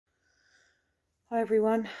Hi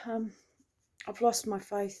everyone. I've lost my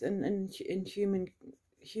faith in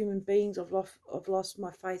human beings. I've lost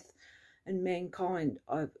my faith in mankind.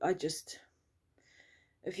 I just,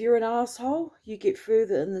 if you're an asshole, you get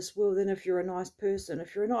further in this world than if you're a nice person.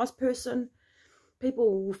 If you're a nice person,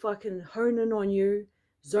 people will fucking hone in on you,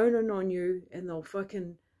 zone in on you, and they'll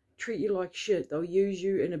fucking treat you like shit. They'll use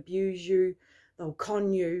you and abuse you. They'll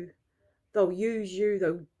con you. They'll use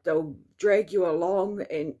you. They'll drag you along,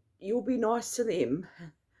 and you'll be nice to them.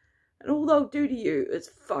 And all they'll do to you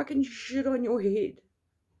is fucking shit on your head.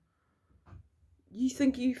 You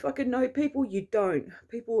think you fucking know people? You don't.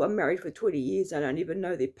 People are married for 20 years. They don't even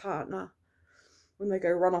know their partner. When they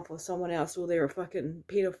go run off with someone else, or they're a fucking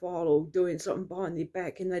pedophile or doing something behind their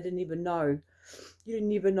back and they didn't even know. You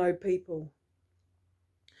didn't even know people.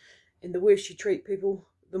 And the worse you treat people,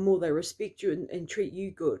 the more they respect you and treat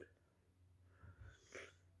you good.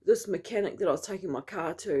 This mechanic that I was taking my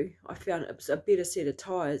car to, I found it was a better set of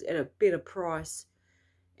tyres at a better price,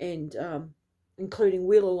 and including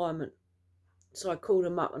wheel alignment. So I called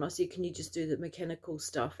him up and I said, can you just do the mechanical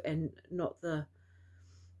stuff and not the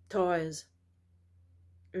tyres?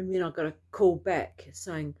 And then I got a call back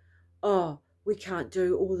saying, oh, we can't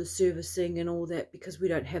do all the servicing and all that because we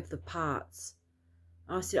don't have the parts.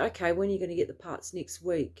 I said, okay, when are you going to get the parts? Next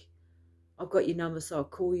week. I've got your number, so I'll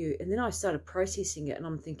call you. And then I started processing it, and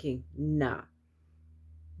I'm thinking, nah.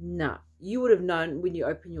 You would have known when you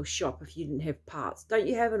open your shop if you didn't have parts. Don't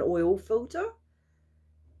you have an oil filter?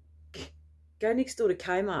 Go next door to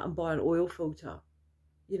Kmart and buy an oil filter,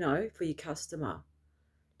 you know, for your customer.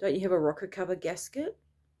 Don't you have a rocker cover gasket?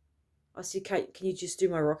 I said, Kate, can you just do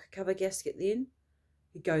my rocker cover gasket then?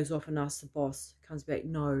 He goes off and asks the boss. Comes back,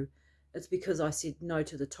 no. It's because I said no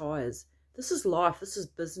to the tyres. This is life. This is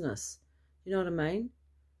business. You know what I mean?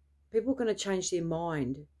 People are going to change their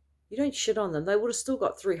mind. You don't shit on them. They would have still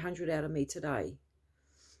got 300 out of me today.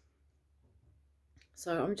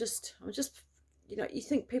 So I'm just, you know, you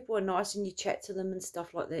think people are nice and you chat to them and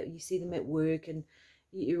stuff like that. You see them at work and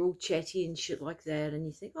you're all chatty and shit like that. And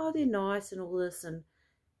you think, oh, they're nice and all this. And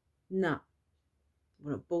nah.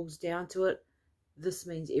 When it boils down to it, this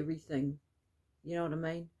means everything. You know what I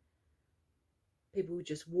mean? People will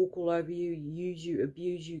just walk all over you, use you,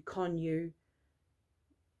 abuse you, con you.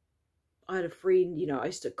 I had a friend, you know, I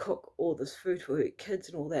used to cook all this food for her kids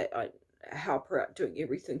and all that. I help her out doing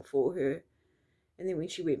everything for her. And then when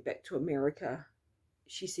she went back to America,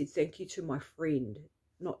 she said thank you to my friend,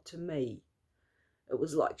 not to me. It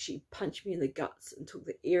was like she punched me in the guts and took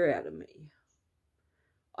the air out of me.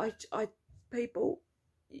 People,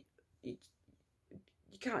 you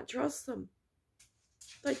can't trust them.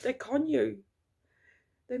 They con you.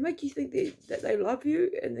 They make you think that they love you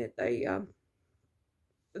and that they are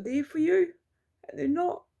there for you, and they're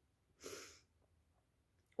not.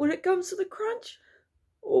 When it comes to the crunch,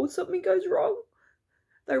 or something goes wrong,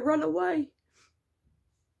 they run away.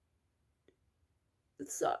 It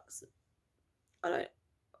sucks.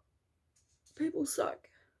 People suck.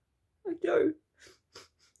 I do.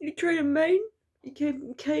 You treat them mean, you keep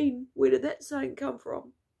them keen. Where did that saying come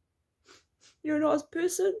from? You're a nice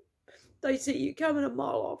person, they see you coming a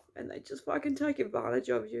mile off and they just fucking take advantage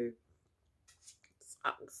of you. It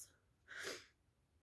sucks.